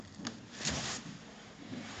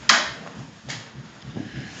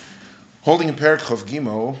Holding in Perek Chav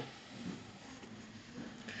Gimel,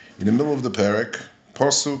 in the middle of the Perek,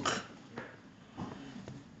 Posuk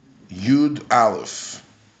Yud Aleph.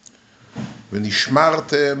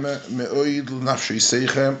 V'nishmartem me'oid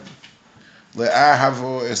l'nafsheisechem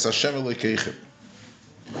le'ahavo es Hashem Elokeichem.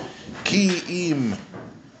 Ki im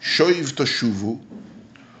shoiv toshuvu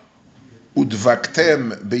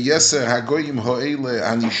udvaktem beyeser hagoyim ho'ele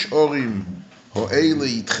hanishorim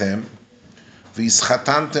ho'ele itchem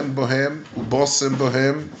v'ischatantem bohem ubosem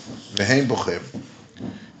bohem v'heim bochem.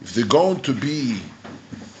 If there's going to be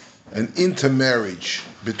an intermarriage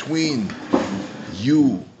between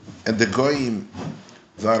you and the goyim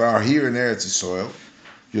that are here in Eretz Yisrael,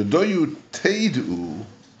 yodoyu teidu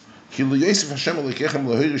ki lo yosef Hashem Elokeichem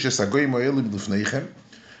lahirish es hagoyim ha'elim lifneichem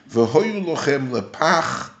v'hoyu lochem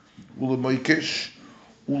lepach ulemoikesh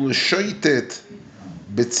uleshoitet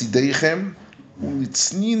betzideichem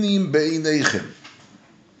ulitzninim beineichem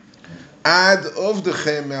ad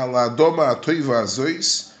ovdechem me'al ha'adoma ha'toiva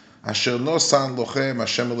hazois asher nosan lochem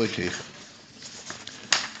Hashem Elokeichem.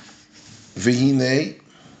 V'hinei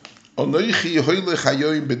onoichi hoylech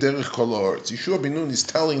hayoim b'derech kol ha'aretz. Yehoshua ben Nun is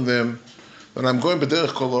telling them that I'm going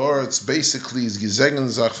b'derech kol ha'aretz. Basically, is gezengen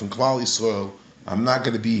zach from Klal Yisrael. I'm not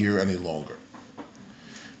going to be here any longer.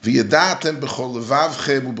 V'yadatem b'chol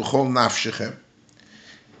levavchem u'b'chol nafshechem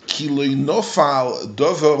ki lo nafal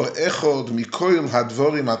davar echad mikoil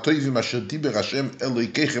hadvarim ha'tovim asher diber Hashem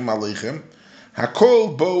Elokeichem aleichem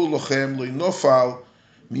hakol bo lochem lo nafal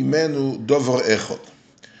mimenu davar echad.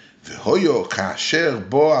 V'hoyo ka'asher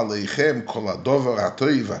bo aleichem kol hadavar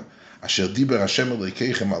ha'tova asher diber Hashem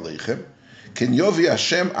Elokeichem aleichem ken yovi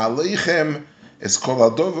Hashem aleichem es kol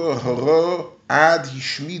hadavar haro ad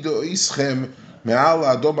hishmido ischem me'al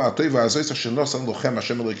ha'adoma ha'tova hazois asher nosan lochem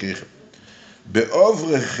Hashem Elokeichem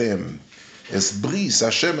be'ovrechem es bris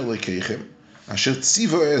Hashem Elokeichem asher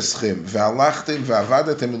tzivo eschem ve'alachtem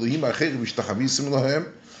ve'avadetem Elohim acherim v'ishtachavisim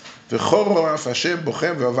lohem v'choro af Hashem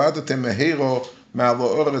bochem ve'avadetem mehero me'al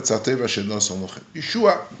ha'oretz ha'teva asher nosan lochem.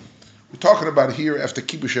 Yehoshua, we're talking about here after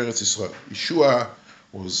Kibush Eretz Yisrael. Yehoshua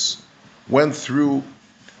went through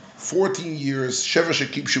 14 years, Sheva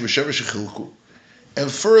shekibshu v'sheva shechilku.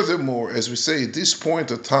 And furthermore, as we say, at this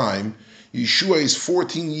point of time, Yehoshua is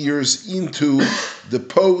 14 years into the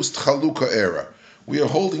post-Chalukah era. We are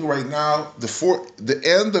holding right now the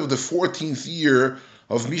end of the 14th year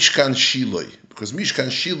of Mishkan Shiloi, because Mishkan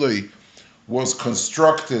Shiloi was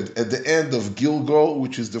constructed at the end of Gilgal,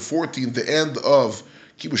 which is the 14th, the end of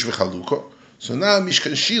Kibush v'Chalukah. So now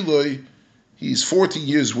Mishkan Shiloi, he's 14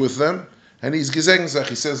 years with them, and he's gezengzach.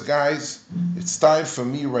 He says, guys, it's time for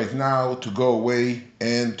me right now to go away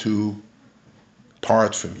and to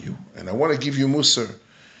part from you. And I want to give you Musar.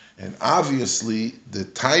 And obviously, the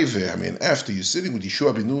Taive, after you're sitting with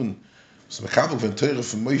Yehoshua ben Nun, so Mekabel ben Torah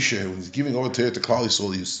from Moshe, when he's giving over Torah to Klal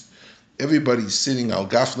Yisrael, everybody's sitting al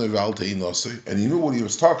Gafnei v'al Teinosei, and he knew what he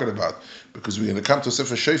was talking about, because we're going to come to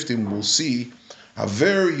Sefer Shoftim, we'll see how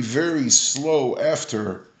very, very slow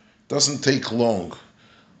after, doesn't take long.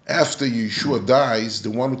 After Yehoshua dies,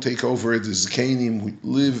 the one who take over it is Zkanim, who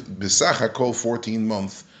live Besach HaKol 14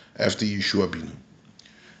 months after Yehoshua ben Nun.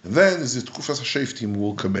 Then the Tkufas HaShoftim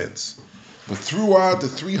will commence. But throughout the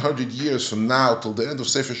 300 years from now till the end of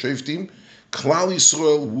Sefer Shoftim, Klal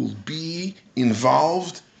Yisrael will be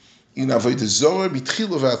involved in Avodah Zorah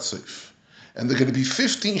mitchila v'ad sof. And there are going to be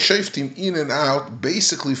 15 Shoftim in and out,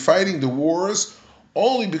 basically fighting the wars,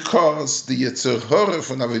 only because the Yetzer Hara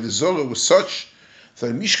from Avodah Zorah was such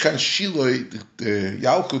that Mishkan Shiloi, the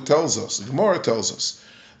Yalkut tells us, the Gemara tells us,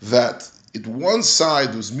 that it one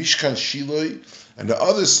side was Mishkan Shiloi, and the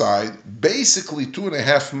other side, basically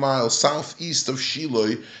 2.5 miles southeast of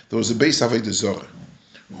Shiloi, there was a base Avodah Zorah.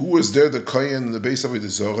 Who was there, the Kohen in the base Avodah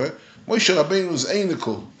Zorah? Moshe Rabbeinu was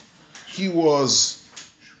Einikul. He was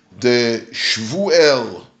the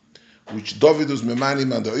Shvuel, which David was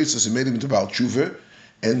Memanim and the Oitzos, he made him into Baal Tshuva.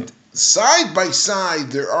 And side by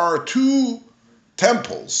side, there are two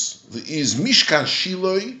temples. There is Mishkan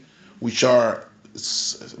Shiloi, which are,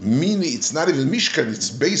 it's not even Mishkan,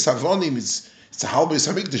 it's Beis Havonim, it's a Hal Beis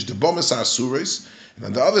Hamikdash, the Bomas Asuris. And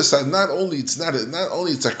on the other side, not only it's a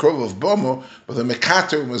krov of Bomo, but the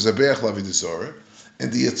Mekater was a Be'ach Avodah Zorah.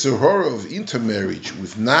 And the Yetzer Hara of intermarriage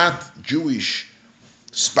with not Jewish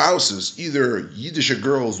spouses, either Yiddish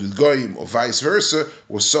girls with Goyim or vice versa,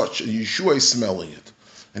 was such, and Yehoshua is smelling it.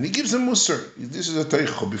 And he gives them Musar. This is a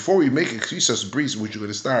Teichel. Before we make a Krisas Bris, which we're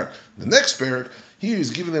going to start the next parak, here he's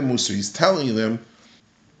giving them Musar. He's telling them,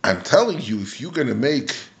 I'm telling you, if you're going to be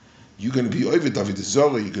Ovid Avodah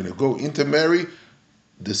Zorah, you're going to go intermarry,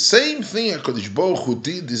 the same thing HaKadosh Baruch Hu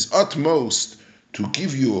did his utmost to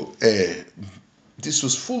give you a this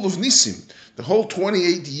was full of nisim. The whole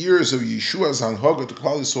 28 years of Yeshua's Hanhoga to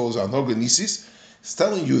Klal Yisrael's Hanhoga Nisis is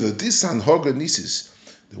telling you that this Hanhoga Nisis,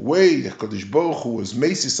 the way HaKadosh Baruch Hu was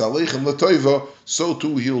Mesis Aleichem L'Toiva, so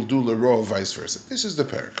too he'll do L'Ro, vice versa. This is the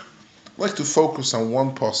parak. I'd like to focus on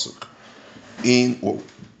one pasuk in what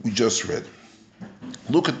we just read.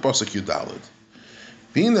 Look at pasuk Yudalid.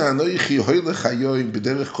 I'm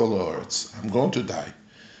going to die.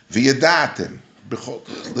 V'yadatem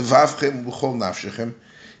levavchem v'chol nafshechem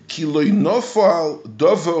ki lo nafal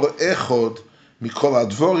davar echad mikol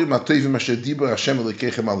advarim atovim asher diber Hashem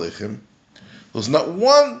Elokechem alechem. There's not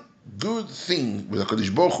one good thing that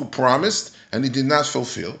HaKadosh Baruch Hu promised and He did not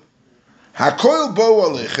fulfill. Hakol bo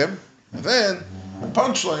alechem. And then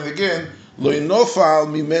punchline again. Lo nafal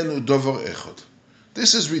mimenu davar echad.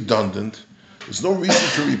 This is redundant. There's no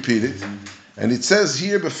reason to repeat it. And it says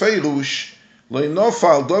here befeirush.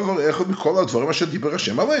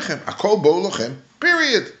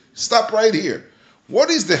 Period. Stop right here. What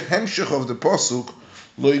is the hemshech of the pasuk?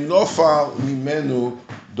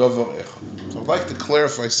 So I'd like to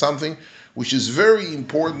clarify something which is very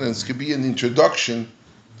important and could be an introduction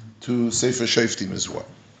to Sefer Shoftim as well.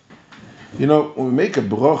 When we make a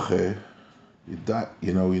broche,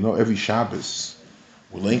 every Shabbos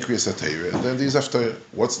we'll increase a Torah, and then there's after.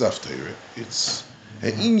 What's the after? It's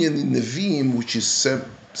an inyan in Nevi'im which is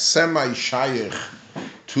semi-shayach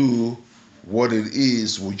to what it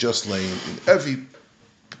is we just laying. In every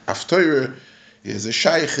haftarah is a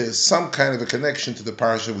shayach, some kind of a connection to the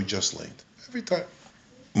parasha we just laid. Every time.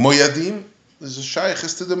 Moyadim, there's a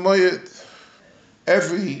shayach to the moyad.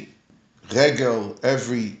 Every regel,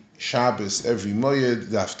 every Shabbos, every moyad,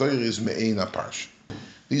 the haftarah is me'ein parsha.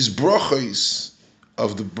 These brochos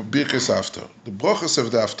of the Birkas Haftarah, the brochos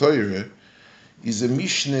of the haftarah, is a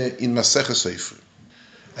Mishnah in Maseches Sefer.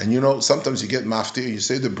 And sometimes you get maftir, you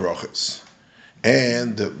say the brachas.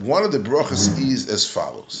 And one of the brachas is as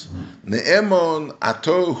follows. Ne'emon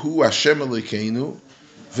ato hu Hashem Elokeinu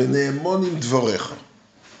v'ne'emonim dvorecha.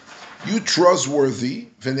 You trustworthy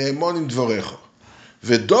v'ne'emonim dvorecha.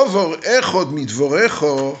 V'dovar echod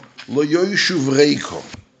midvorecha lo yoyishuv reiko.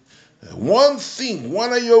 One thing,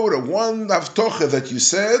 one iota, one avtocha that you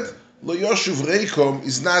said, lo yoshuv reikom,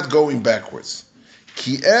 is not going backwards.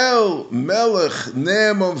 Ki el melech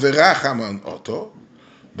ne'emon v'rachaman oto,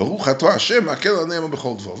 baruch ato Hashem akel ne'emon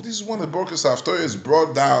b'chol dvov. This is one of the Borkas Haftorah is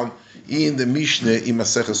brought down in the Mishnah in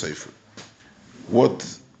Maseches Sefer. What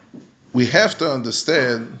we have to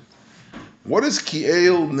understand, what is ki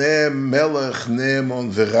el melech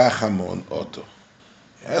ne'emon v'rachamon oto?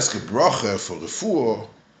 You ask a bracha for refuah,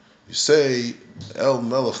 you say el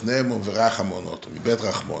melech ne'emon v'rachamon oto, mibet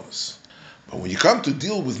rachmonos. But when you come to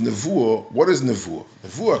deal with Nevuah, what is Nevuah?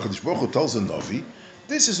 Nevuah, HaKadosh Baruch Hu tells a Navi,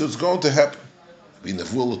 this is what's going to happen. We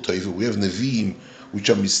Nevuah l'toiva, we have Nevi'im, which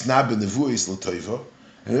are misnabe Nevuah is l'toiva,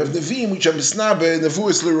 and we have Nevi'im, which are misnabe Nevuah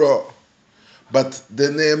is l'ra. But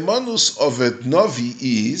the ne'emanus of a Navi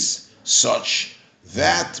is such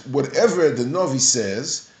that whatever the Navi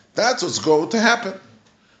says, that's what's going to happen.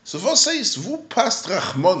 So what says, vu past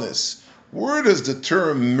rachmones, where does the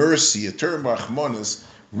term mercy, a term rachmones,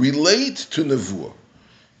 relate to Nevuah?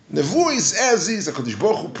 Nevuah is as is. HaKadosh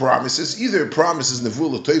Baruch Hu promises. Either it promises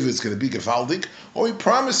Nevuah l'toiva it's going to be gevaldik, or he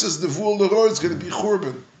promises Nevuah l'ro it's going to be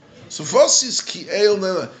churban. So vos is ki eil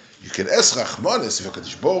nela. You can ask Rachmanis if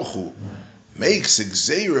HaKadosh Baruch Hu makes a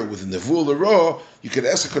gzeira with Nevuah l'ro. You can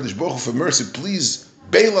ask HaKadosh Baruch Hu for mercy. Please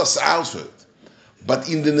bail us out for it. But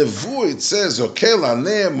in the Nevuah it says, Okela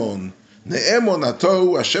ne'emon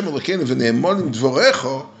atohu Hashem Elokeinu v'ne'emonim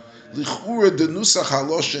dvorecho. It's not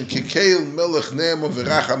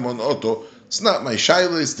my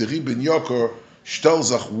shaila, it's the Ribben Yokor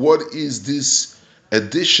Shtelzach. What is this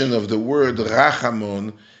addition of the word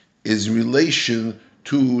Rachamon is in relation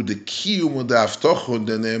to the Kiyum of the Avtochon,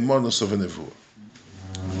 the Ne'emonos of a Nevuah?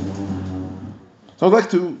 So I'd like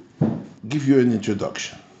to give you an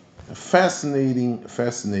introduction. A fascinating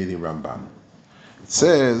Rambam. It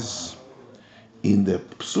says in the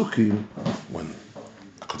Psukim, when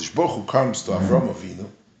HaKadosh Baruch Hu comes to Avram Avinu,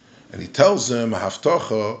 and he tells him,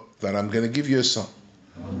 Haftocha, that I'm going to give you a son.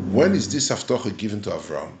 When is this Haftocha given to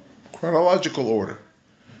Avram? Chronological order.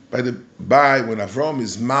 By when Avram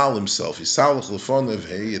is mal himself, he's salach lefonav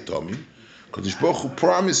hey yetomim, HaKadosh Baruch Hu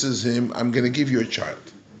promises him, I'm going to give you a child.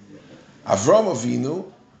 Avram Avinu,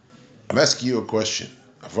 I'm asking you a question.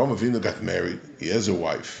 Avram Avinu got married, he has a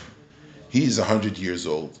wife. He's 100 years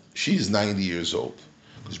old, she's 90 years old.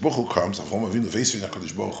 HaKadosh Baruch Hu comes, Avram Avinu veis v'in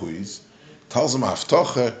HaKadosh Baruch Hu is, tells him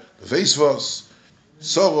Haftocha, veis vos,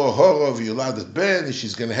 Soro horo v'yuladet ben, and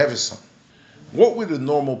she's going to have a son. What would a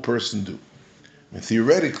normal person do? I mean,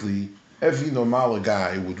 theoretically, every normal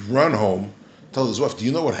guy would run home, tell his wife, do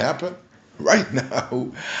you know what happened? Right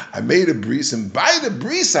now, I made a bris, and by the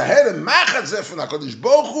bris, I had a machat from HaKadosh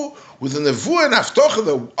Baruch Hu, with a nevuah and haftocha,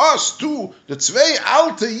 that us two, the zwei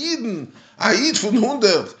alte Yiden, a Yid von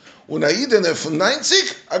 100, and a Yid von 90,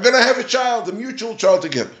 are going to have a child, a mutual child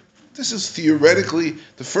together. This is theoretically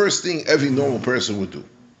the first thing every normal person would do.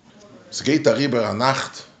 Es geht darüber a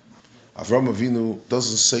Nacht. Avram Avinu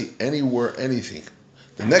doesn't say anywhere anything.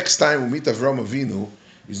 The next time we meet Avram Avinu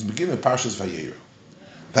is the beginning of Parshas Vayera.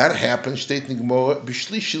 That happened, steht in the Gemara,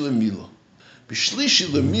 b'shlishi lemilo. B'shlishi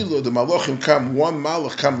lemilo, the Malachim come, one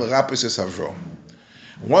Malach come l'rapes es Avram.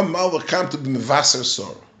 One Malach come to be mevaser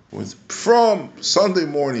sorrow. From Sunday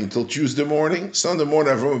morning till Tuesday morning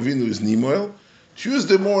Avram Avinu is Nimoel.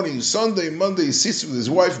 Tuesday morning, Sunday, Monday, he sits with his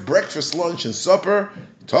wife, breakfast, lunch, and supper,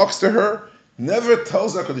 talks to her, never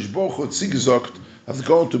tells HaKadosh Baruch Hu, tzig zogt, that it's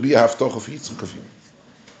going to be a haftoch of Yitzchak Avinu.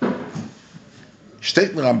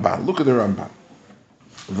 Steht in Ramban, look at the Ramban.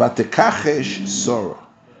 Vatekachesh Sora.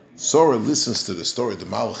 Sora listens to the story. The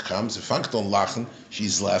Malach comes. If fangt on lachen,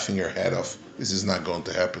 she's laughing her head off. This is not going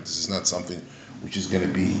to happen. This is not something which is going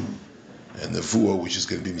to be a nevuah, which is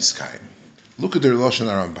going to be miskayim. Look at the Lashon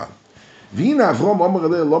Ramban. V'ina Avrom Omer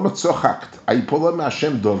Eleh lo metzochakt. Ayipola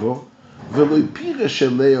me'Hashem Davar v'lo ypiresh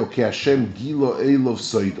Eleo ki Hashem gilo Elov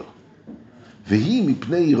soido. V'hi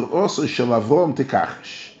mipnei yir'oso shel Avrom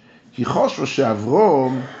tekachesh. כי חושבו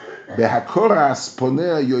שאברום בהקורס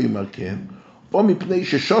פונע יאמר כן, או מפני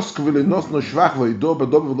ששוסק ולנוסנו שבח וידו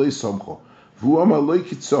בדוב ולא יסומכו, והוא אמר לא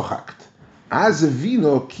כי-צוחקת. אז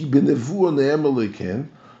הבינו כי בנבואו נאמר לו כן,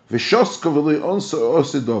 ושוסק ולא אונסו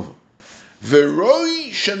עושה דוב. ורואי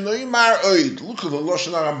שנאמר עוד, look at the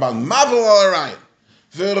Lashon הרמב"ן, marvel all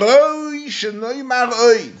around. ורואי שנאמר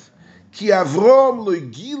עוד, כי אברום לא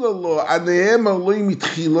גילה לו, הנאמר לא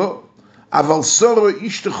מתחילו, אבל סורו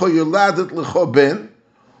אשתך יולדת לך בן,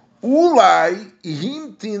 אולי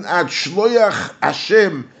המתין עד שלוח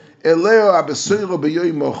השם אלוהו הבשורו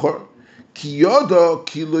ביום מוחר, כי יודו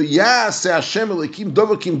כי לא יעשה השם אלוקים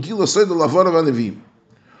דובר כמגיל הסוד לעבור והנביאים.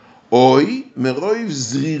 אוי,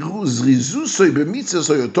 מרוב זריזוסוי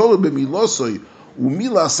במצווסוי, אותו במילוסוי,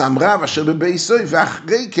 ומילה סמרב אשר בבייסוי,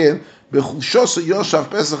 ואחרי כן, בחולשוסוי יושב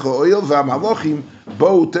פסח האויל, והמלוכים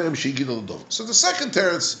באו טרם שהגידו לדובר. So the second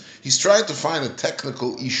teretz, he's trying to find a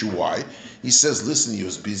technical issue why. He says, listen, he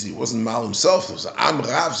was busy. He wasn't mal himself. There was an Am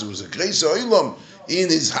Rav. There was a Greis Oilam in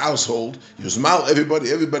his household. He was mal everybody,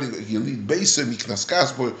 he lead Beiser, Miknas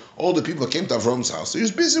Kasboy, all the people that came to Avrom's house. So he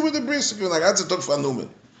was busy with the bris, like Hadzatok Fanumen.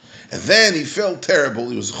 And then he felt terrible.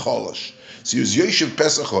 He was cholosh. So he was Yoshev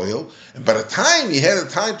Pesach Oil. And by the time he had a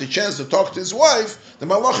time to chance to talk to his wife, the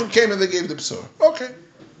Malachim came and they gave the Psor. Okay.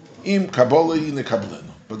 Im Kabbalah ine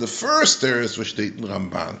Kabbaleno. But the first there is which steht in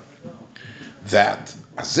Ramban, that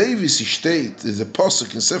Azevis steht is a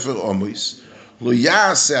posuk in Sefer Omois, Lo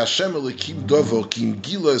Ya'aseh Hashem Elokim Dover Kim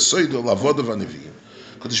Gila Esoido Lavodav HaNeviim.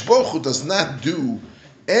 Kadosh Baruch Hu does not do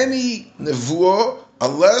any nevuah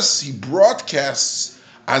unless he broadcasts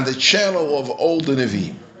on the channel of old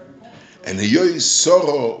Nevi'im. And Yehoshua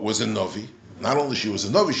Soro was a Novi. Not only she was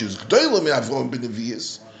a Novi, she was G'dolah min Avrom ben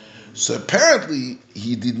Nevi'is. So apparently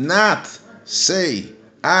he did not say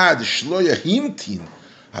Ad Shloya Himtin.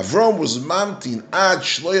 Avrom was Mamtin Ad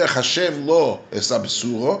Shloya Hashem Lo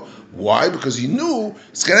Esabsuro. Why? Because he knew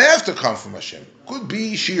it's going to have to come from Hashem. Could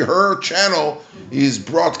be her channel is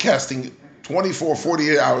broadcasting 24,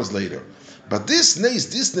 48 hours later. But this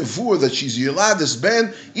nevuah that she's Yolada's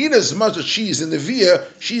ben, in as much as she is a neviah,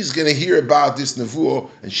 she's going to hear about this nevuah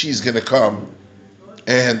and she's going to come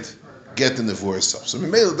and get the nevuah herself. So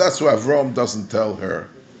that's why Avram doesn't tell her.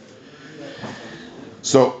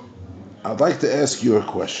 So I'd like to ask you a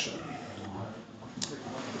question.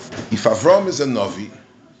 If Avram is a novi,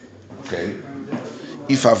 okay,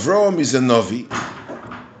 if Avram is a novi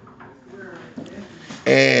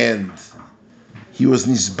and he was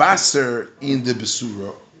nisbaser in the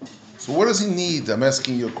besura, so what does he need? I'm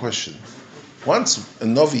asking you a question. Once a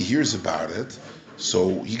novi hears about it,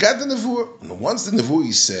 so he got the nevuah. And once the nevuah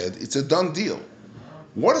is said, it's a done deal.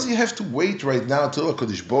 What does he have to wait right now until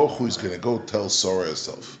HaKadosh Baruch Hu is going to go tell Sarah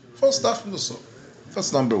herself? First start from the Sarah.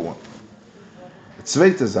 That's number one. The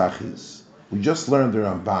zweite Sache is, we just learned the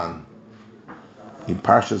Ramban in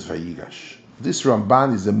Parshas Vayigash. This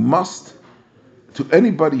Ramban is a must to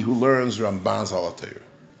anybody who learns Ramban's Halatayr.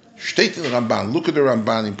 Steht in Ramban, look at the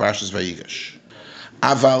Ramban in Parshas Vayigash.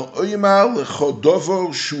 Aval oimal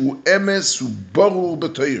lechodovo shu emes hu borur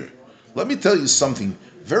b'Torah. Let me tell you something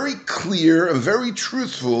very clear and very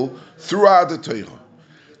truthful throughout the Torah.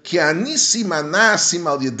 כי הניסים הנעשים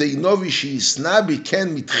על ידי נובי שישנא בי כן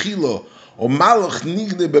מתחילו, או מלך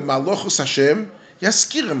נגלה במלוכוס השם,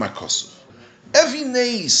 יזכירם הכוסף. Every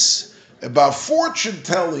nace about fortune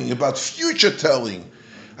telling, about future telling,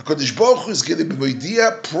 HaKadosh Baruch Hu is going to be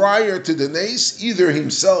moidia prior to the nace, either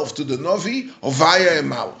himself to the Novi or via a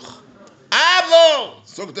Malach. Avo!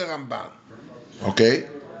 Zog the Ramban. Okay?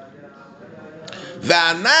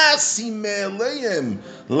 V'anasi me'eleim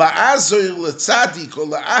la'azoir le'tzadik or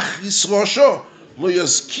la'achris rosho lo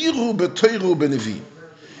yazkiru b'toiru b'nevim.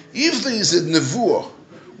 If there is a nevuah,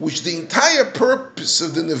 which the entire purpose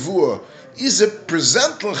of the nevuah is to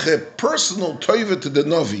present a personal toiva to the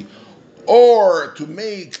Novi, or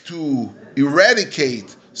to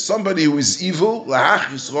eradicate somebody who is evil,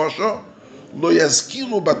 la'achris rosho, lo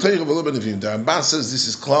yazkiru b'toiru v'lo b'nevim. The Ramban says this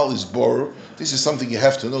is klal is boru. This is something you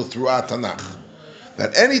have to know throughout Tanakh.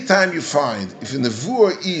 That anytime you find, if a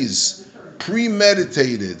nevuah is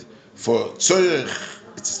premeditated for tzorech,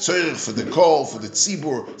 it's a tzorech for the kol, for the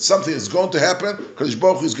tzibur, something that's going to happen, Kadosh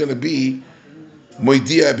Baruch Hu is going to be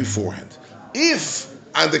moidia beforehand. If,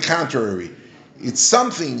 on the contrary, it's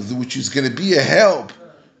something which is going to be a help,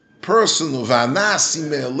 personal, v'anasi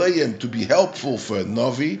me'aleim, to be helpful for a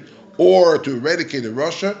novi, or to eradicate a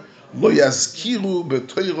Russia, lo yazkiru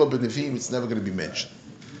b'toiro b'nevim, it's never going to be mentioned.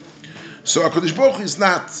 So HaKadosh Baruch Hu is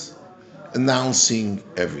not announcing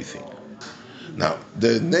everything. Now,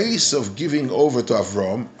 the nace of giving over to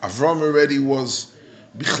Avram already was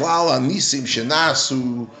Bichlal Anisim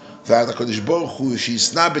Shenasu, that HaKadosh Baruch Hu,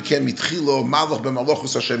 Sheisna Bekem Mitchilo, Malach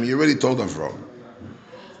B'Malochus Hashem, he already told Avram.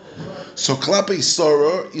 So Klape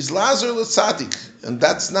Sora is Lazar L'Tzadik, and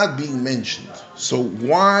that's not being mentioned. So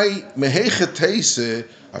why Mehechetese,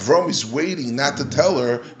 Avram is waiting not to tell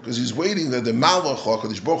her, because he's waiting that the Malach, or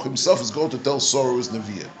HaKadosh Baruch Hu himself, is going to tell Sora his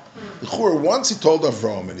Neviah. The Chur, once he told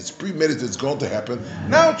Avram, and it's premeditated, it's going to happen,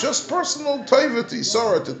 now just personal taiva to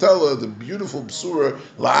Sora to tell her the beautiful Bsura,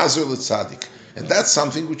 Lazar L'Tzadik. And that's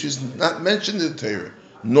something which is not mentioned in the Torah.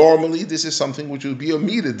 Normally, this is something which will be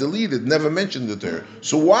omitted, deleted, never mentioned in the Torah.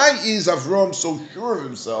 So why is Avram so sure of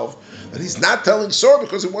himself that he's not telling Sora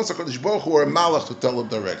because he wants a Kodesh Baruch Hu or a Malach to tell him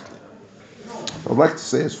directly? I'd like to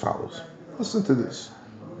say as follows. Listen to this.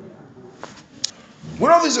 We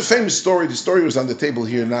know there's a famous story. The story was on the table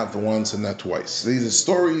here not once and not twice. There's a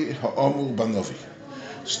story, Ha'amul Banovi.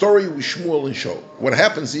 Story with Shmuel and Shaul. What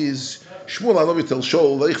happens is, Shmuel Ha'anovi tells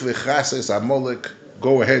Shaul, Leich v'chases Amalek,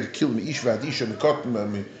 go ahead, kill me, ish v'adisha,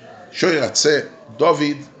 m'kotim, me, shoyratzeh,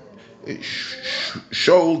 David.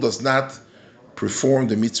 Shaul does not perform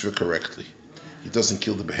the mitzvah correctly. He doesn't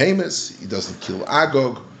kill the behemoths, he doesn't kill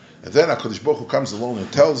Agog, and then HaKadosh Baruch Hu comes along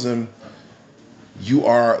and tells him, you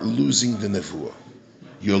are losing the nevuah.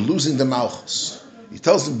 You're losing the malchus. He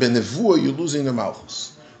tells him, benevuah, you're losing the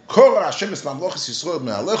malchus. Korah Hashem es mamlochis Yisrael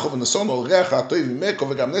me'alecho v'neson ol reach ha'toiv imeko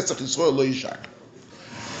v'gam netzach Yisrael lo yishak.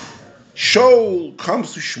 Shaul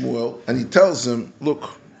comes to Shmuel and he tells him,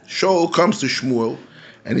 look, Shaul comes to Shmuel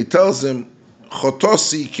and he tells him,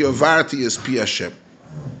 chotosi ki ovarti es pi Hashem.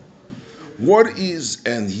 What is,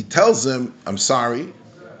 and he tells him, I'm sorry,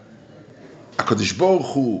 HaKadosh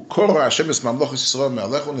Baruch Hu, Korah Hashem es mamlochis Yisrael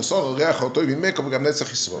me'alecho v'neson ol reach ha'toiv imeko v'gam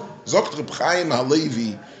netzach Yisrael. Zokt Reb Chaim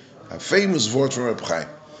HaLevi, a famous word from Reb Chaim.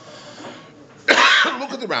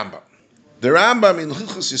 Look at the Rambam. The Rambam in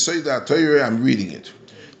Hilchos Yesod HaTorah, I'm reading it.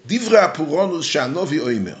 Divrei HaPuronus she'anovi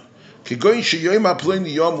oimer, kegoin sheyoim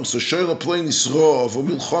ha'ploini yomus, o shoyr ha'ploini srov, o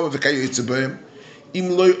milchoma v'kayotze bohem, im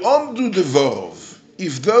lo yomdu devorov,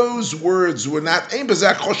 if those words were not, ein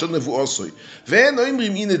bezak choshel nevuosoi, ve'en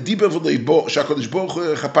oimrim ine diber v'leibo, she'HaKadosh Baruch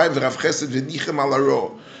Hu chapayim v'rav chesed v'nichem al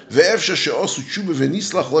haro, ve'efsha she'osu tshuva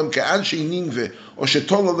v'nislach lem ke'an she'iningve, o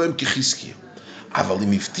she'tol lem kechizkiah. אבל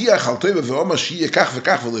אם הבטיח על טויבו ואומר שיהיה כך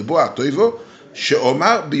וכך ולבוא הטויבו,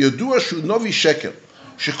 שאומר בידוע שהוא נובי שקר,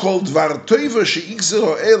 שכל דבר טויבו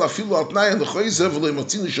שיגזר האל אפילו על תנאי הנחויזר ולא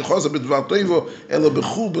ימצינו שחוזר בדבר טויבו, אלא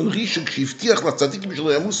בחור בן ראשון כשהבטיח לצדיקים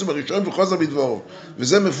שלו ימוסם הראשון וחוזר בדברו,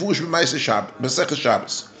 וזה מפורש במסכת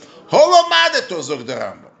שבס. הולמדתו זוג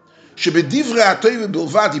דרמב"ם, שבדברי הטויבו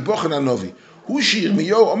בלבד יבוחן הנובי, הוא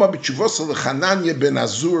שירמיהו אומר בתשובוסו לחנניה בן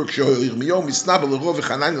עזור, כשירמיהו מסנבא לרוב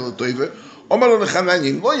וחנניה לטויבו, אומר לו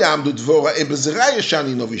לחנניה, אם לא יעמדו דבורה, אין בזרע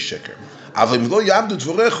ישני נובי שקר. אבל אם לא יעמדו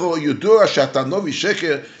דבורך, ידוע שאתה נובי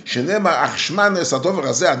שקר, שנאמר, אך שמנס הדובר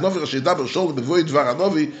הזה, הנובי אשר ידבר שול בבואי דבר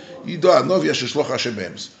הנובי, ידוע הנובי אשר שלוח השם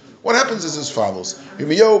באמס. What happens is as follows.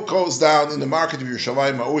 Yirmiyahu goes down in the market of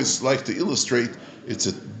Yerushalayim. I always like to illustrate, it's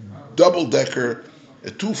a double-decker,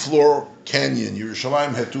 a two-floor canyon.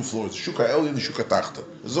 Yerushalayim had two floors, Shuka Elyon and Shuka Tachta.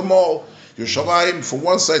 There's a mall. Yerushalayim, from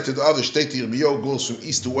one side to the other, Shtei Yirmiyahu goes from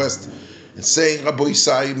east to west. and saying, Rabbi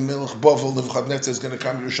Yisai, Melech Bavel, Nebuchadnezzar is going to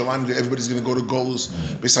come to Yerushalayim, everybody's going to go to Golus,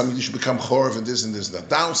 Beis HaMikdash should become Chorv, and this and this and that.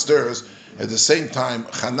 Downstairs, at the same time,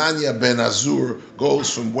 Hananiah ben Azur goes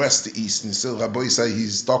from west to east, and he says, Rabbi Yisai,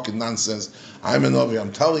 he's talking nonsense. I'm a Novi,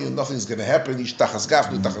 I'm telling you, nothing's going to happen. Ish tachas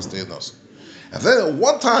gafnu, tachas te'enos. And then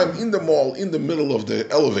one time in the mall, in the middle of the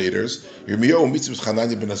elevators, Yirmiyahu meets with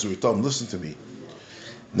Hananiah ben Azur. He told him, listen to me.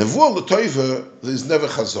 Nevuah l'toiva, there's never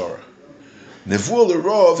chazorah. Nevuah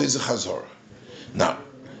l'ro, there's a chazorah. Now,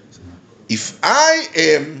 if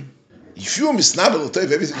you are misnabel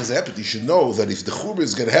l'toiva, everything has happened, you should know that if the churban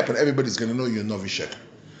is going to happen, everybody's going to know you're a novi sheker.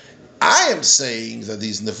 I am saying that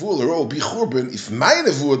these nevuah l'ro be churban. If my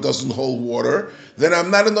nevuah doesn't hold water, then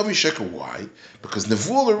I'm not a novi sheker. Why? Because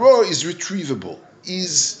nevuah l'ro is retrievable,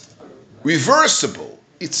 is reversible.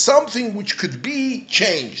 It's something which could be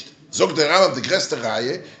changed. Zog der Rambam, the größte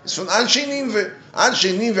Reihe, is von Anshe Ninve.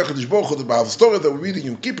 Anshe Ninve, HaKadosh Baruch Hu, the story that we read in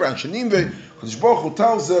Yom Kippur, Anshe Ninve, HaKadosh Baruch Hu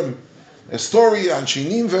tells them a story, Anshe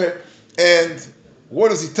Ninve, and what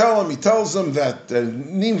does he tell them? He tells them that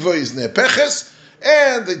Ninve is Nepeches,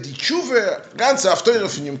 and the Tshuva, ganze Haftorah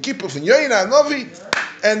from Yom Kippur, from Yoina Novi,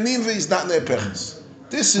 and Ninve is not Nepeches.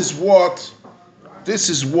 This is what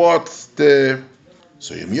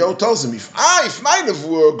so Yirmiyahu tells him, if my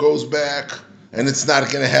Nevuah goes back, and it's not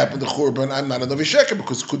going to happen, the Churban, I'm not a Novi Sheker,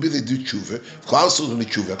 because it could be they do Tshuva. If Klaus is only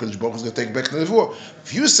Tshuva, HaKadosh Baruch Hu is going to take back the Nevuah.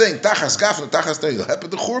 If you're saying, Tachas Gafna, Tachas Te'il, it'll happen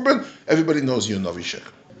the Churban, everybody knows you're a Novi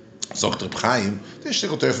Sheker. So Reb Chaim, this is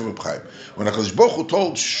the Shtickle Reb Chaim. When HaKadosh Baruch Hu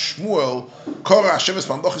told Shmuel, Korah Hashem es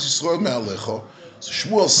Mamlochas Yisrael me'alecho, so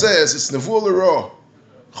Shmuel says, it's Nevuah l'ro.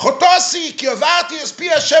 Chotosi, ki avarti es pi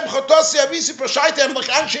Hashem, Chotosi, avisi proshaiti, I'm like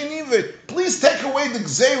Anshe Ninve. Please take away the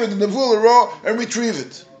Gzeira, the Nevuah l'ro, and retrieve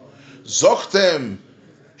it. Zoktem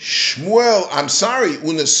Shmuel, I'm sorry,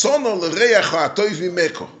 unesono l'reach ha'atoiv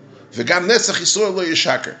mimeko, v'gam netzach Yisrael lo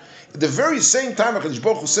yeshaker. At the very same time, HaKadosh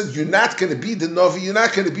Baruch Hu said, you're not going to be the Novi, you're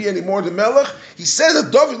not going to be anymore the Melech. He said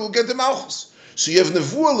that David will get the Malchus. So you have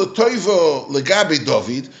Nevuah l'toiva legabe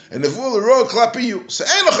David, and Nevuah l'ro klapi you. So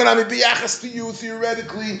ein lochanami biyachas to you,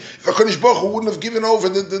 theoretically, if HaKadosh Baruch Hu wouldn't have given over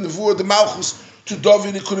the Nevuah, the Malchus, to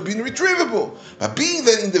David, it could have been retrievable. But being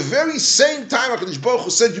that in the very same time HaKadosh Baruch Hu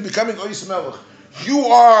said, you're becoming Ois Melech, you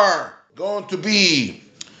are going to be,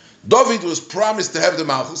 David was promised to have the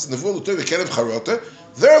Malchus, and the Nevuah l'toiva kenev charota,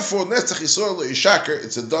 therefore, Netzach Yisrael lo yishaker,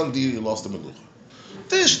 it's a done deal, you lost the Melucha.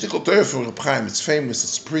 This Shtickle Torah for Reb Chaim, it's famous,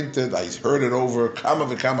 it's printed, I heard it over, Kama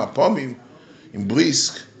v'Kama Pomim, in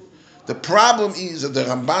Brisk. The problem is that the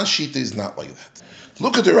Ramban Shita is not like that.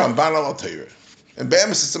 Look at the Ramban al Torah, and Be'emes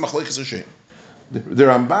it's a Machlekes Hashem. The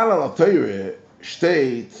Ramban al Torah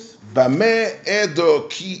states, Bameh Edo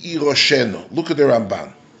ki irosheno. Look at the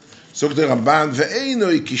Ramban. So the Ramban,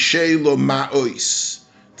 Ve'eino ikishei lo ma'ois.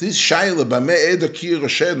 This Shaila, Bameh Edo ki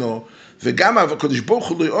irosheno, Ve'gam HaKadosh Baruch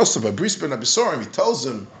Hu lo yosa, by Bris ben Abisorim, he tells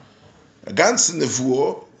him, a ganze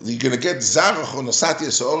Nevuah, you're going to get Zarach or Nosati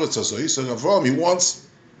es ha'oretz hazoi, so Avram, he wants,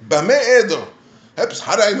 Bameh Edo.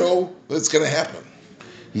 How do I know that it's going to happen?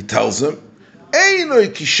 He tells him, Einoi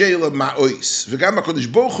kishela ma'ois, v'gam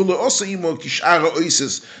HaKadosh Baruch Hu lo osa imo kish'ara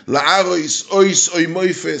oises, la'arois, ois, oi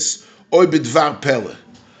moifes, oi bedvar pele.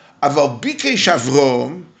 Aval bikesh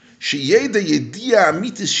Avram, sheyeda yediya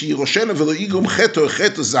amitis shiroshena v'lo yigrom cheto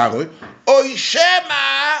zaroi, oi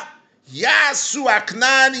shema yasu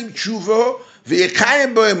aknanim tshuvo,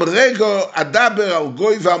 v'yekayem bohem rego adaber al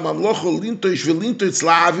goy v'al mamlocho lintoish v'lintoitz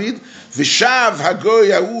la'avid, v'shav hagoy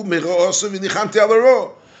yahu mero'oso v'nichamti al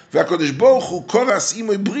aro. VaKadosh Baruch Hu koras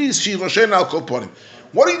imoy bris shiroshena al kol ponim.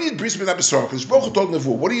 What do you need, bris ben Abisorim? HaKadosh Baruch Hu told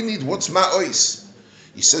Nevuah, what do you need? What's ma'ois?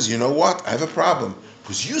 He says, you know what? I have a problem.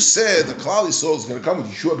 Because you said the Klal Yisrael is going to come with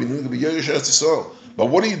Yeshua ben Nun, Yehoshua Eretz Yisrael. But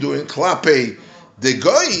what are you doing? Klape, the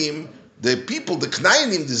Goyim, the people, the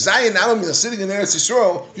Knainim, the Zion Alamim are sitting in Eretz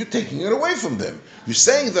Yisrael, you're taking it away from them. You're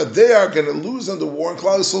saying that they are going to lose on the war and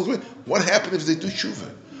Klal Yisrael win. What happened if they do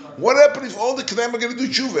Tshuva? What happened if all the Knaim are going to do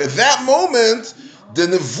Tshuva? At that moment, the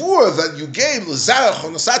Nevuah that you gave, L'zarach,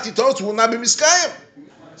 or Nosati Torah, will not be Miskayim.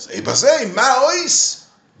 Say, Bazei, Ma'ois,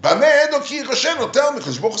 Bameh Edo ki Rosheno, tell me,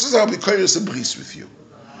 because Baruch says, I'll be curious and bris with you.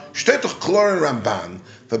 Steht doch klar in Ramban,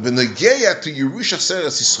 that Benegeya to Yerusha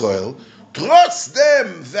Seres Yisrael, trotz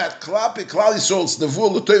them that Klal Yisrael's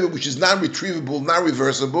Nevuah L'Tova, which is non-retrievable,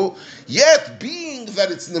 non-reversible, yet being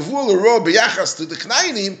that it's Nevuah L'Ro b'yachas to the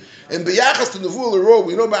Knainim, and b'yachas to Nevuah L'Ro,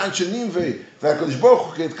 we know by Anshe Ninve, that HaKadosh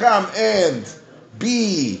Baruch Hu can come and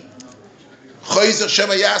be Chayzer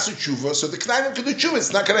Shema Yasu Tshuva, so the Knainim can do Tshuva,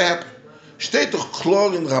 it's not going to happen. Steht doch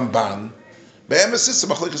klar in Ramban, Be'emes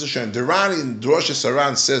Machlekes Hashem. The Ran in Drosha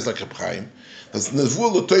Saran says like Reb Chaim, that's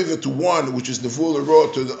Nevuah L'Tova to one, which is Nevuah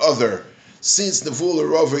L'Ro to the other. since Navul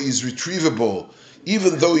Arova is retrievable,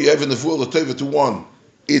 even though you have a Navul Lateva to one,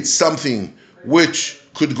 it's something which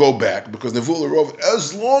could go back, because Navul Arova,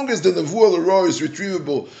 as long as the Navul Arova is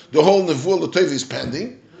retrievable, the whole Navul Lateva is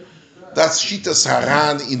pending. That's Shitas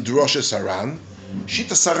Haran in Droshes Haran.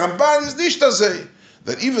 Shitas Haramban is Nishtazeh.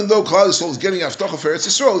 That even though Klal Yisrael is getting Haftocha for Eretz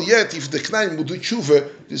Yisrael, yet if the Knaim will do tshuva,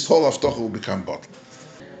 this whole Haftocha will become bottled.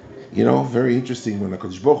 You know, very interesting, when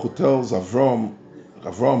HaKadosh Baruch Hu tells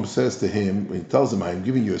Avram says to him, when he tells him, I am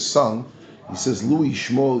giving you a son, he says, Lu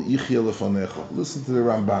Yishmol Yichya Lefonecho. Listen to the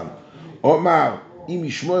Ramban. Omar, Im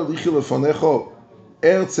Yishmol Yichya Lefonecho,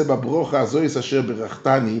 Erze Babrocha Azoyis Asher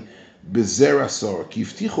Berachtani, Bezer Asor, Ki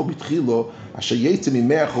Yifticho Bitchilo, Asher Yetze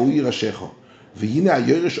Mimeach Hu Yirashecho. והנה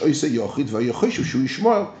היורש עושה יוחיד והיוחשו שהוא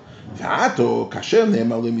ישמור ועתו כאשר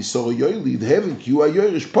נאמר למיסור יוליד הבן כי הוא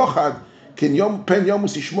היורש פוחד כן יום פן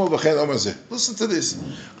יומוס ישמור וכן אומר זה. Listen to this.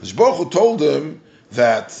 Because Baruch Hu told them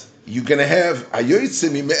that you're going to have היועצה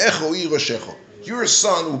ממאך או ירשך. Your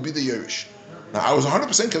son will be the Yerush. Now I was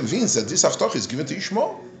 100% convinced that this Haftach is given to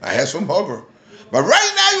Yishmael. I heard from Hogar. But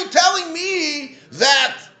right now you're telling me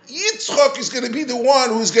that Yitzchok is going to be the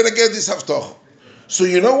one who's going to get this Haftach. So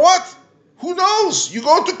you know what? Who knows? You're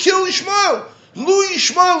going to kill Yishmael. Lu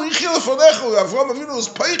Yishmael, Yichya Lefonecho. Avram Avinu was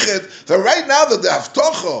peichet that right now that the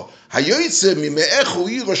Haftocha, Hayoytze Mime'echu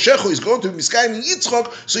Yiroshechu is going to be Miskayim in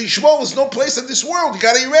Yitzchok, so Yishmael has no place in this world. You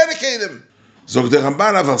got to eradicate him. Zog der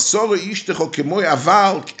Ramban, aval soro ishtecho kemoi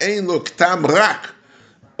aval ein lo ktam rak.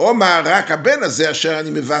 Omar rak haben הזה אשר אני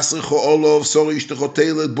מבשרך אולוב, סורי אשתך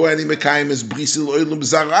תלת, בו אני מקיים את בריסי לאוילום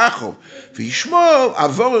בזר אחוב. וישמעאל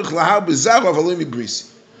עבורך להר בזר, אבל לא מבריסי.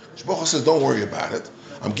 Shbocha says, don't worry about it.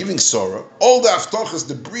 I'm giving Sorah. All the Haftochas,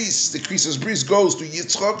 the Krisa's bris goes to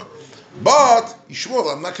Yitzchok, but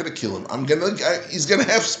Yishmael, I'm not going to kill him. He's going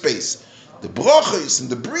to have space. The Brochis and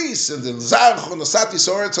the bris and the Zarch and the Sati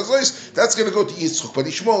Sorah, that's going to go to Yitzchok, but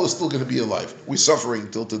Yishmael is still going to be alive. We're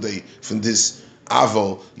suffering till today from this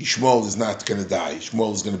Aval. Yishmael is not going to die.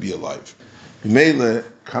 Yishmael is going to be alive. Mele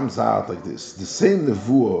comes out like this. The same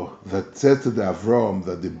Nevuah that said to the Avram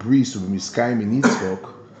that the bris will be Miskayim in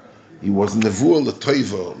Yitzchok, he was Nevuah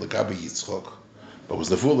L'Toiva L'Gabi Yitzchok, but was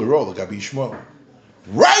Nevuah L'Ro L'Gabi Yishmael.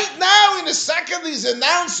 Right now, in a second, his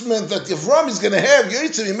announcement that Avram is going to have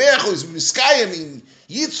Yoytze Mimeach is Miskayim in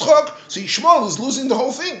Yitzchok, so Yishmael is losing the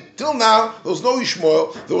whole thing. Till now, there was no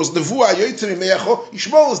Yishmael. There was Nevuah Yoytze Mimeach.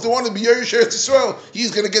 Yishmael is the one to be Yerush Eretz Yisrael. He's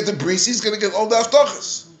going to get the bris. He's going to get all the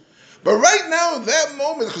Haftochas. But right now, in that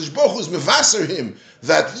moment, Kadosh Baruch Hu is mevaser him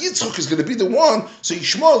that Yitzchok is going to be the one, so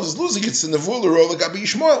Yishmael is losing. It's the Nevuah L'Ro L'Gabi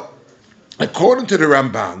Yishmael. According to the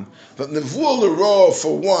Ramban, that Nevuah L'Ro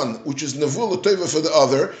for one, which is Nevuah L'Tova for the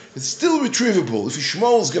other, it's still retrievable. If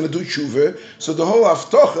Yishmael is going to do tshuva, so the whole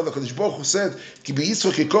Haftocha, the Kadosh Baruch Hu said, Ki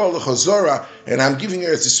B'Yitzchok Yikol L'Chazora, and I'm giving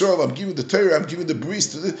Eretz Yisrael, I'm giving the Torah, I'm giving the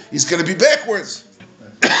bris to the, he's going to be backwards.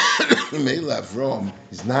 Meila Avram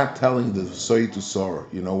is not telling the Soy to Sorah.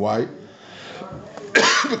 You know why?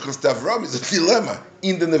 Because to Avram is a dilemma.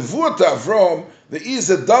 In the Nevuah to Avram, there is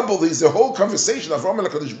a whole conversation. Avram and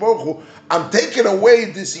HaKadosh Baruch Hu, I'm taking away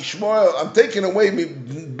this Yishmael, I'm taking away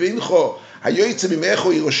Bincho, Hayoytze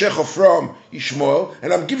Mimecho Yiroshecho from Yishmael,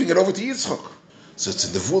 and I'm giving it over to Yitzchok. So it's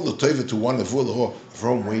a Nevuah L'Toiva to one Nevuah L'Ro.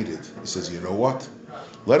 Avram waited. He says, you know what?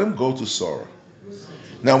 Let him go to Sorah.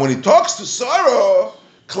 Now when he talks to Sorah,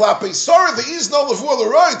 Klapei Sorah, there is no Nevuah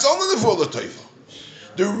L'Ro, it's only Nevuah L'Toiva.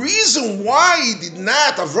 The reason why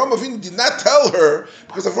Avram Avinu did not tell her,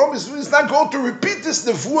 because Avram is not going to repeat this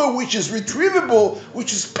nevuah, which is retrievable,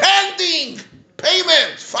 which is pending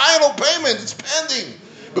payment, final payment, it's pending.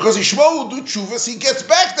 Because Yishmael will do tshuvas, he gets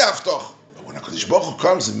back the Haftoch. But when HaKadosh Baruch Hu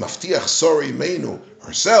comes and maftiach Sorah Imeinu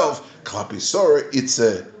herself, Klapei Sorah, it's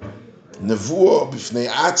a nevuah b'fnei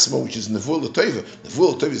atzma, which is nevuah l'tova.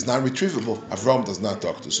 Nevuah l'tova is not retrievable. Avram does not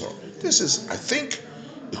talk to Sorah. This is, I think,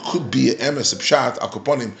 it could be an emes pshat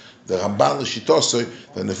akoponim the Ramban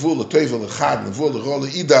l'shitosoi the nevuah l'tova l'chad nevuah l'ro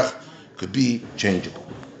l'idach could be changeable.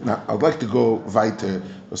 Now I'd like to go weiter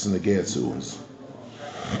was in the Ge'etzuz.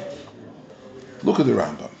 Look at the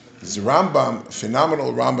Rambam. There's a Rambam, a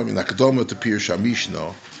phenomenal Rambam in Akdoma to Pirush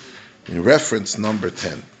HaMishnah in reference number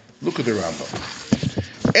 10. Look at the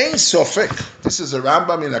Rambam. Ein sofek. This is a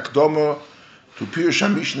Rambam in Akdoma to Pirush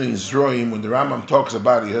HaMishnah in Zroim. When the Rambam talks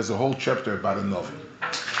about it, he has a whole chapter about a novel.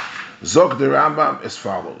 Zog the Rambam as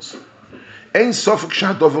follows. Ein sofek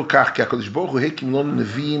sha'dover kach ki HaKadosh Baruch Hu hekim lon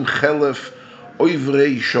neviim chelef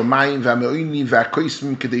oivrei shomayim v'ameoinim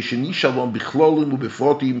v'akoismim kedei shenishalom bichlolim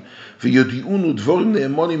ubefrotim v'yodi'unu dvorim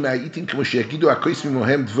ne'emonim ma'ayitim kemo sheyagidu akoismim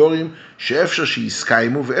ohem dvorim she'efshar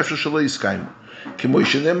sheyiskaimu ve'efshar shelo yiskaimu kemo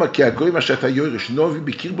shenema ki hagoyim asher ta yoresh novi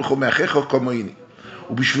bikir b'cho me'achecho komoini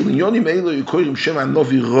ובשביל עניונים אלו יקורים שם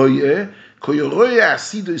הנובי רויה, כי רויה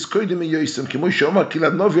עשידו יסקוידם מיוסם, כמו שאומר, כי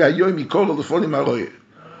לנובי היום יקור לפונים הרויה.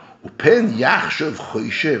 ופן יחשב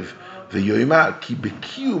חושב, ויאמר, כי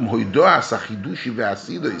בקיום הוידועס החידושי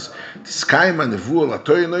והעשידויס, תסקיים הנבוא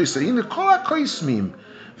לתוי נויסה, הנה כל הקויסמים,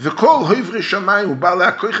 וכל הויברי שמיים, ובעלי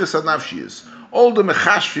הכויכס הנפשייס, all the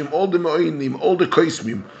מחשבים, all the מאוינים, all the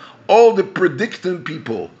קויסמים, all the predicting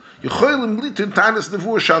people, יכולים ליטן טענס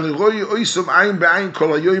נבוא, שאני רואה אויסם עין בעין,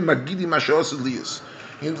 כל היום מגידי מה שעושה ליאס.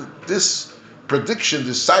 This prediction,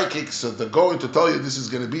 the psychics that they're going to tell you this is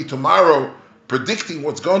going to be tomorrow, predicting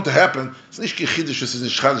what's going to happen, it's nicht gechidisch, es ist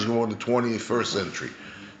nicht chadisch geworden in the 21st century.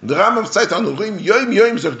 In der Rambam sagt an Urim,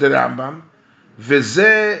 Yom sagt der Rambam,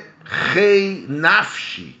 veze chei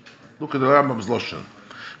nafshi. Look at the Rambam's Lashon.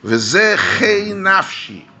 Veze chei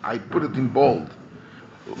nafshi. I put it in bold.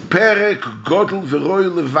 Perek godel v'roi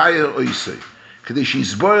levayer oisei. כדי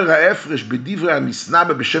שיסבור ההפרש בדברי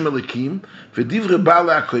המסנבא בשם אלוקים ודברי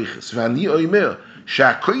בעלי הכויכס. ואני אומר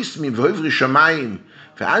שהכויסמים והעברי שמיים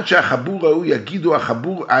ועד שהחבור ההוא יגידו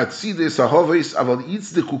החבור האצידס ההובס, אבל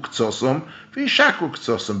יצדקו קצוסם וישקו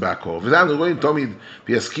קצוסם בהקור. וזה אנו רואים תמיד,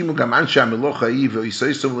 ויסכימו גם אנשי המלוך ההיא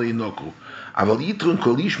ויסייסם לא ינוקרו. אבל יתרון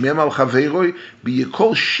כל איש מהם על חברוי,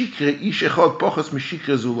 בכל שקרה איש אחד פוחס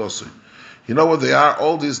משקרה זו לא עושה. You know what they are?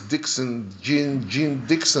 All this Dixon, Jean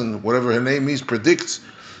Dixon, whatever her name is, predicts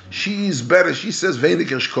she's better. She says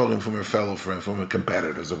weniger shkorim from her fellow friend, from her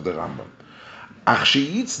competitors of the Rambam. Ach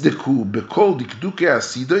sheyitzdeku bekol dikduke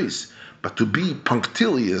asidois, but to be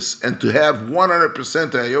punctilious and to have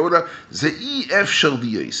 100% iota, zei efshel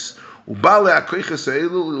dios. ובעלי הכויכס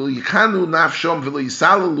האלו יכנו נפשום ולא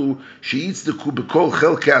יסללו שיצדקו בכל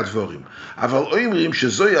חלקי הדבורים. אבל אומרים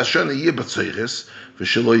שזוהי השנה יהיה בצוירס,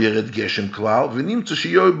 ושלא ירד גשם כלל, ונמצא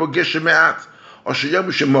שיהיה בו גשם מעט, או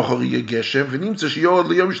שיום שמוחר יהיה גשם, ונמצא שיהיה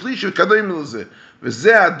ליום שלישי וקדם לזה.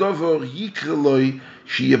 וזה הדובר יקרא לוי,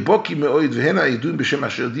 שיהיה בוקי מאוד, והן העדון בשם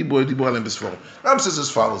אשר דיברו עליהם בספורם. Ram says as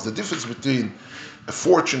follows, the difference between a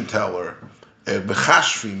fortune teller,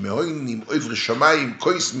 Bechashvim, Meoinim, Oivre Shamayim,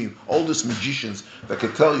 Koismim, all these magicians that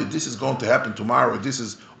can tell you this is going to happen tomorrow, this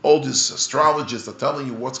is all these astrologists are telling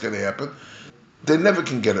you what's going to happen, they never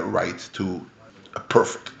can get it right to a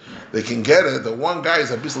perfect. They can get it, the one guy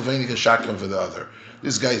is a bissel weniger shakram for the other.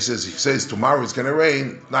 This guy says tomorrow it's going to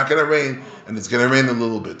rain, not going to rain, and it's going to rain a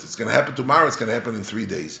little bit. It's going to happen tomorrow, it's going to happen in 3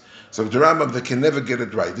 days. So the Rambam, they can never get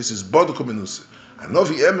it right. This is Bodukum Menusa. And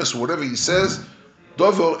Novi Emes, whatever he says,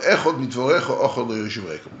 the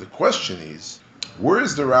question is, where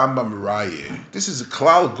is the Rambam Raya? This is a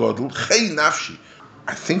Klal Godel, Chei Nafshi.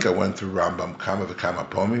 I think I went through Rambam Kama V'Kama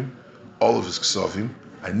Pomim, all of his Ksovim.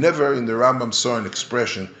 I never in the Rambam saw an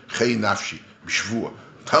expression, Chei Nafshi, B'Shvua.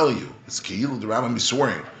 I'm telling you, it's Keilu, the Rambam is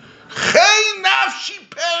swearing. Chei Nafshi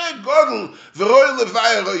Pere Godel, V'Roi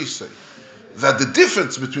Levaya Roisei. That the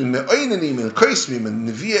difference between Me'oinim and Koismim and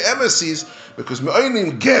Nevi'ah Emes is, because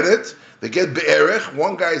Me'oinim get it, they get be'erech.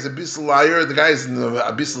 One guy is a bissel liar, the guy is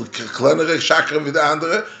a bissel klenere, shakram with the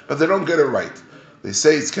andere, but they don't get it right. They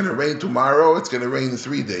say it's going to rain tomorrow, it's going to rain in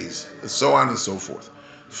 3 days, and so on and so forth.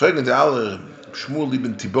 Fragen de alle Shmuel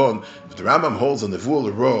ibn Tibon, if the Rambam holds on the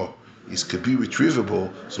Vul Raw, is could be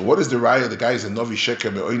retrievable. So what is the raya? The guy is a Novi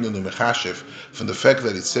Sheker Me'oinin and Mechashev from the fact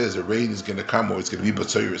that it says the rain is going to come or it's going to be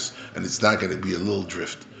Batzoris and it's not going to be a little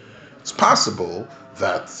drift. It's possible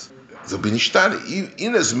that the Binishtani,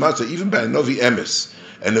 in as much as even by a Novi Emes,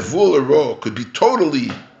 and a Vul Raw could be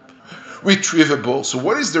totally retrievable. So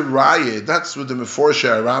what is the raya? That's what the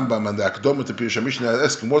Meforsha Rambam and the Akdoma to Pirush HaMishnah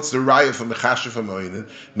ask him, what's the raya for Mechashev and Me'oinin?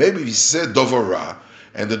 Maybe he said Davar,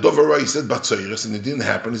 and the Davar he said Batzoiris, and it didn't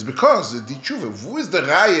happen, is because the Tshuva. Who is the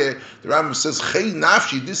Raya? The Rambam says Chei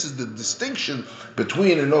Nafshi. This is the distinction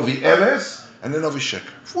between a Novi Emes and a Novi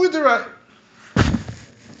Sheker. Who is the Raya?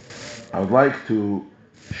 I would like to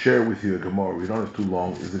share with you a Gemara. We don't have too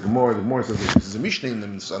long. Is the Gemara? The Gemara says this is a Mishnah in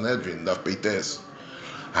the Sanhedrin, Daf Beites.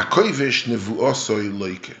 HaKoivesh nevuosoi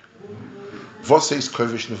loike. What says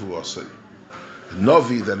Koivesh nevuosoi? The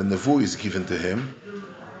Novi that a nevu is given to him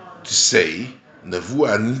to say. Nevu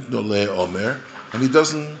anitno le omer, and he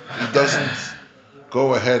doesn't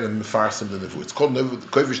go ahead and mefarsim the nevu. It's called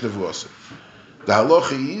kovish nevuos. The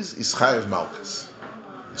halacha is chayav malchus.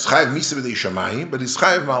 It's chayav misa b'dei shamayim, but it's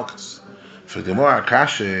chayav malchus. For the more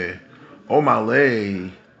akashe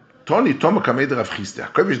omalei toni toma kamed Rav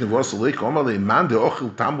Chisda. Kovish nevuos leik omalei man de ochil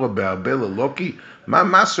tamra be'arbel loki man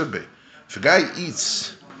maserbe. If a guy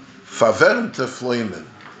eats favern tefloimen,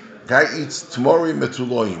 guy eats tmori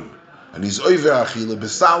metuloim, and he's over achila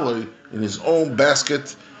besaloi in his own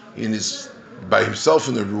basket, by himself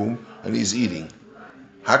in the room, and he's eating.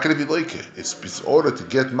 How can it be like it? It's in order to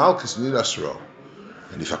get malchus, you need asro.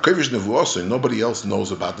 And if HaKavish Nevuah, so nobody else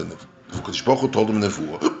knows about the Nevuah. If HaKadosh Baruch Hu told him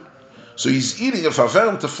Nevuah, so he's eating a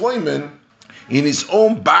Faverim Tefloimen in his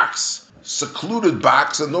own box, secluded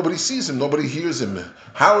box, and nobody sees him, nobody hears him.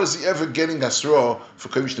 How is he ever getting Asra for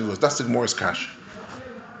Kavish Nevuah? That's the Gemara's Kasha.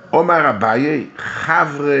 Omar Abaye,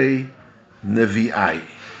 Chavrei Nevi'ai.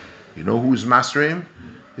 You know who's mastering him?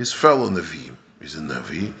 His fellow Nevi'im. He's a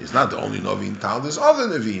Nevi. He's not the only Nevi in town. There's other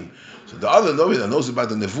Nevi'im. So the other Nevi that knows about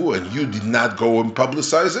the Nevuah and you did not go and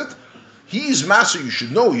publicize it, he's master. You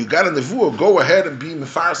should know. You got a Nevuah. Go ahead and be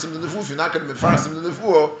Mefarsim the Nevuah. If you're not going to Mefarsim the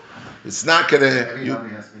Nevuah, it's not going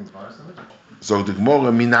to... So the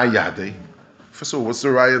Gemara, Minayade. First of all, what's the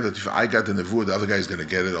raya that if I got the Nevuah, the other guy is going to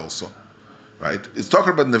get it also? Right? It's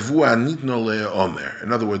talking about Nevuah Nitno Omer.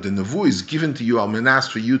 In other words, the Nevuah is given to you, Almenas,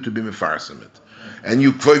 for you to be Mefarsim it. And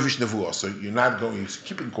you kvoivish Nevuah. So you're not going, you're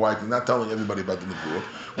keeping quiet, you're not telling everybody about the Nevuah.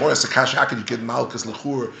 More as a kash, how can you get Malkus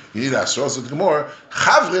Lechur? You need Asra. So the Gemara,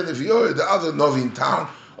 Chavre Nevi'oi, the other Novi in town,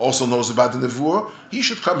 also knows about the Nevuah. He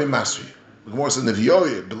should come in Masri. The Gemara says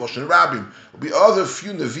Nevi'oi, Beloshen Rabim. There'll be other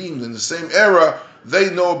few Nevi'im in the same era,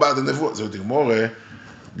 they know about the Nevuah. So the Gemara,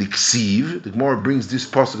 the Ksiv, the Gemara brings this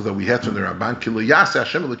pasuk that we had from the Ramban, Kilo Yase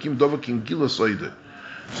Hashem Elokim Dovakim Gila Soide.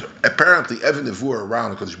 So apparently every Nevuah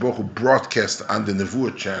around, because Baruch Hu broadcast on the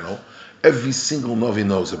Nevuah channel, every single Novi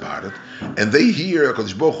knows about it. And they hear,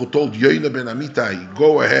 because Baruch Hu told Yoina ben Amitai,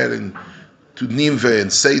 go ahead and to Nimve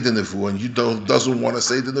and say the Nevuah, and you doesn't want to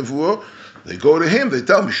say the Nevuah, they go to him, they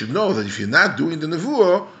tell him, you should know that if you're not doing the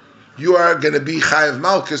Nevuah, you are going to be Chayav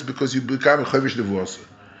Malkus because you become a Chavish Nevuah.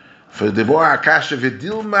 For the Devar Akasha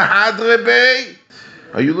Vidil Mahadrebe.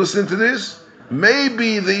 Are you listening to this?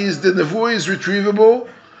 Maybe the Nevuah is retrievable.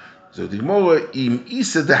 So the Gemara, Im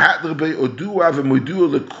Isa the Hadrebe Odu Ave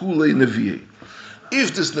Modu Lekule Nevi'e.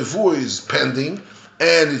 If this Nevuah is pending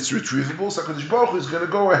and it's retrievable, so HaKadosh Baruch Hu is going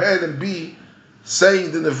to go ahead and be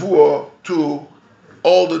saying the Nevuah to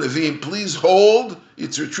all the Nevi'im, please hold,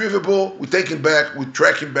 it's retrievable, we take him back, we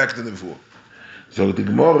track him back to the Nevuah. So the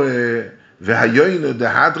Gemara, V'hayoyno the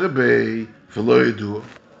Hadrebe V'lo Yedu.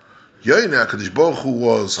 Yoyna, HaKadosh Baruch Hu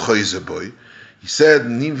was Choyze boy. He said,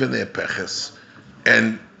 Nim v'nei peches.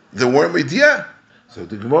 And they weren't idea. So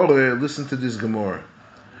the Gemara, listen to this Gemara.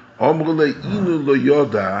 Omrule inu lo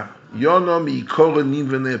yoda, yono mi ikora nim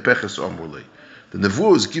v'nei peches omrule. The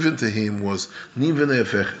Nevuah was given to him was nim v'nei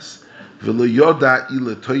peches. V'lo yoda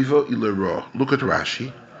ila toivo ila ro. Look at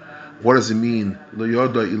Rashi. What does it mean? Lo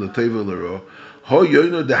yoda ila toivo ila ro. Ho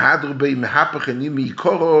yoino de hadru bei mehapach nim mi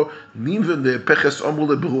ikora nim v'nei peches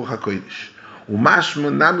omrule beruach hakodesh.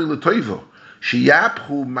 Umashma nami ila toivo.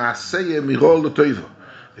 Sheyapchu maaseye miro ila toivo.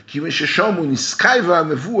 Listen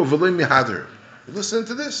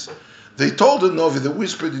to this. They told the Novi, they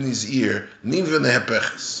whispered in his ear, Nim v'nei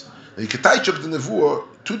peches. You can tie up the Nevuah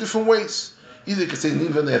two different ways. Either you can say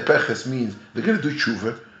Nim v'nei peches means they're going to do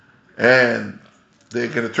tshuva, and they're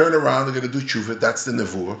going to turn around, they're going to do tshuva, that's the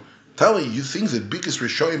Nevuah. Telling you think the biggest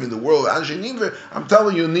Rishoyim in the world, I'm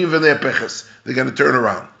telling you, Nim v'nei peches, they're going to turn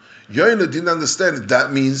around. Yoina didn't understand it.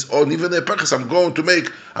 That means, oh, Nim v'nei peches, I'm going to make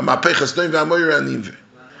a peches, Noim v'amoyer and Nimve.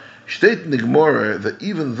 State in the Gemara that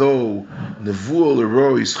even though Nevuah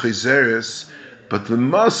Lero is Chayzeres, but there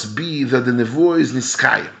must be that the Nevuah is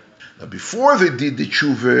Niskayim. Now before they did the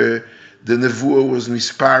Tshuva, the Nevuah was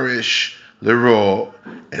Nisparish Lero,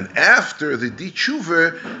 and after they did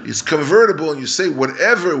Tshuva, it's convertible, and you say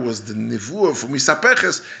whatever was the Nevuah for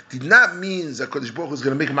Misapeches did not mean that Kodesh Baruch Hu is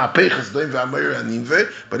going to make Ma'apeches, Doim V'Ameir and Nimve,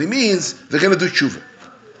 but it means they're going to do Tshuva.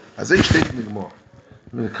 As they state in the Gemara,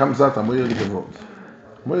 when it comes out, Amoyer Likavot.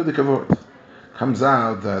 Comes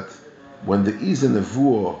out that when there is a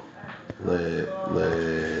Nevuah le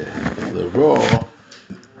raw,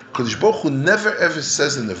 Kodesh Baruch Hu never ever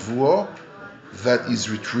says in Nevuah that is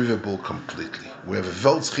retrievable completely. We have a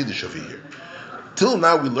Veltz Chiddush over here. Till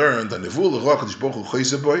now we learned that Nevuah le raw Kodesh Baruch Hu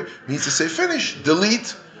Choyze boy means to say finish,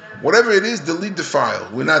 delete, whatever it is, delete the file.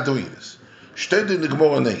 We're not doing this. Steht in the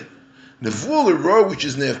Gemara name. Nevuah l'ro, which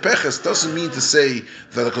is nev peches, doesn't mean to say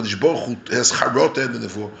that HaKadosh Baruch Hu has charota in the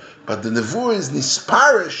Nevuah, but the Nevuah is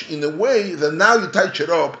nisparish in a way that now you touch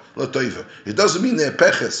it up l'toiva. It doesn't mean nev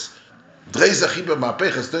peches. Drei zachiba ma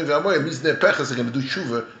peches, toiva amoy, it means nev peches, they're going to do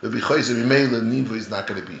tshuva, the bichoyze v'meila, Ninva is not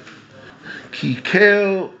going to be.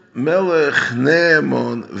 Kikel melech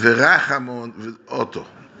ne'emon v'rachamon v'oto.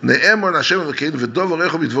 Ne'emon Hashem v'kein v'dovar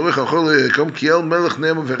echo b'dvorech achol yekom kiel melech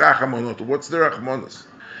ne'emon v'rachamon oto. What's the rachmonos?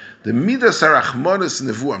 The Midas HaRachmanis in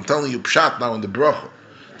the Nevuah, I'm telling you Pshat now in the Bracha.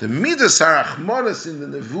 The Midas HaRachmanis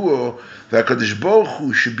in the Nevuah, that HaKadosh Baruch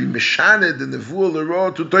Hu should be Meshaned the Nevuah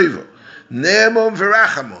l'ro to Toivo. Ne'emon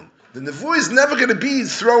v'rachamon. The nevuah is never going to be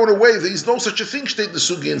thrown away. There is no such a thing, state the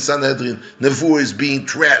Sugi in Sanhedrin. Nevuah is being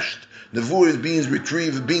trashed. Nevuah is being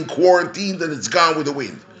retrieved, being quarantined, and it's gone with the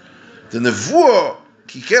wind. The nevuah,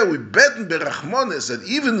 kikel, we beten berachmanis, that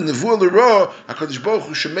even the nevuah l'ra, HaKadosh Baruch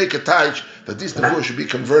Hu should make a taich, that this nevuah should be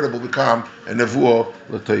convertible, become a nevuah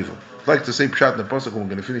l'teva. I'd like to say pshat in the pasuk, and we're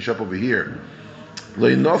going to finish up over here.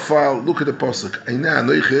 Nafal, look at the pasuk. Eina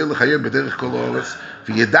anoichi l'chayem b'derech kol haaretz,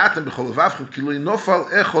 v'yedatem b'chol levavchem, ki lo nafal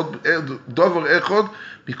echod, davar echod,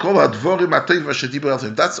 mikol hadvorim ha'teva shediber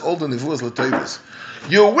altem. That's all the nevuahs l'tevas.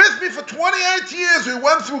 You're with me for 28 years. We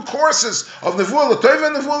went through courses of nevuah l'teva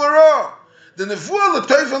and nevuah l'ra. The nevuah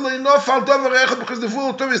l'teva lo nafal davar echod, because the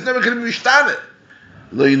nevuah l'teva is never going to be mishtaneh.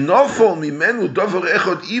 Lo nafal mimenu davar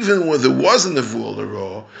echod, even when there was a nevuah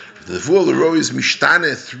l'ra. The nevuah l'ra is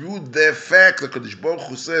mishtane through the fact that Kadosh Baruch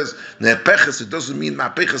Hu says ne'peches. It doesn't mean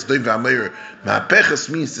ma'peches doim v'ameir. Ma'peches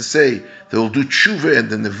means to say they will do tshuva and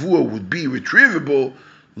the nevuah would be retrievable.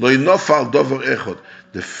 Lo nafal davar echod.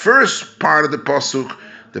 The first part of the pasuk,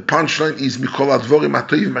 the punchline is mikol advorim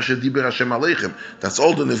atoivim asher diber Hashem aleichem. That's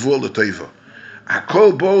all the nevuah l'teva.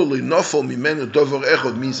 Akol bo lo nafal mimenu davar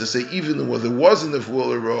echod means to say even when there was a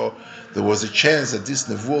nevuah l'ra, there was a chance that this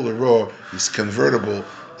nevuah l'ra is convertible.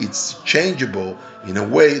 It's changeable in a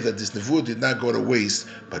way that this nevuah did not go to waste,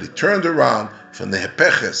 but it turned around from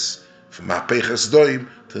nehepeches, from ma'peches doim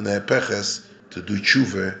to nehepeches, to do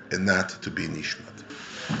tshuva and not to be nishmat.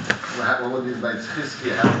 What would it by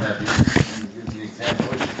Chizkiah? How would that be? Give the example.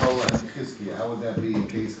 How would that be in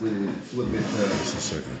case with a little bit? Just a second.